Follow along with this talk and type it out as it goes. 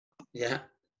Yeah.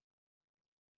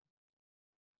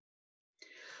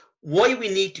 Why we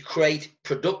need to create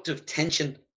productive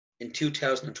tension in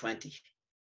 2020.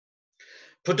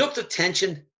 Productive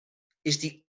tension is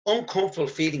the uncomfortable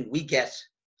feeling we get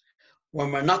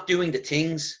when we're not doing the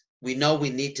things we know we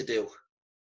need to do.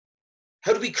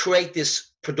 How do we create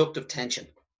this productive tension?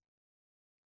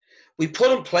 We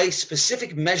put in place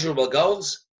specific measurable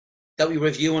goals that we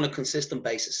review on a consistent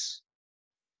basis.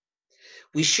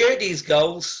 We share these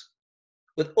goals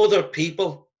with other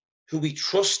people who we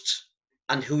trust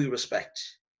and who we respect.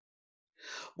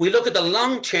 We look at the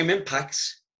long-term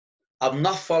impacts of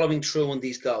not following through on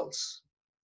these goals.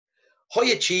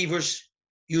 High achievers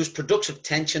use productive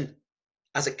tension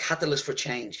as a catalyst for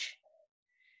change.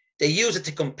 They use it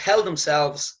to compel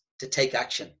themselves to take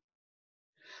action.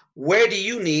 Where do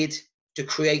you need to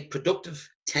create productive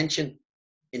tension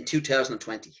in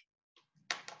 2020?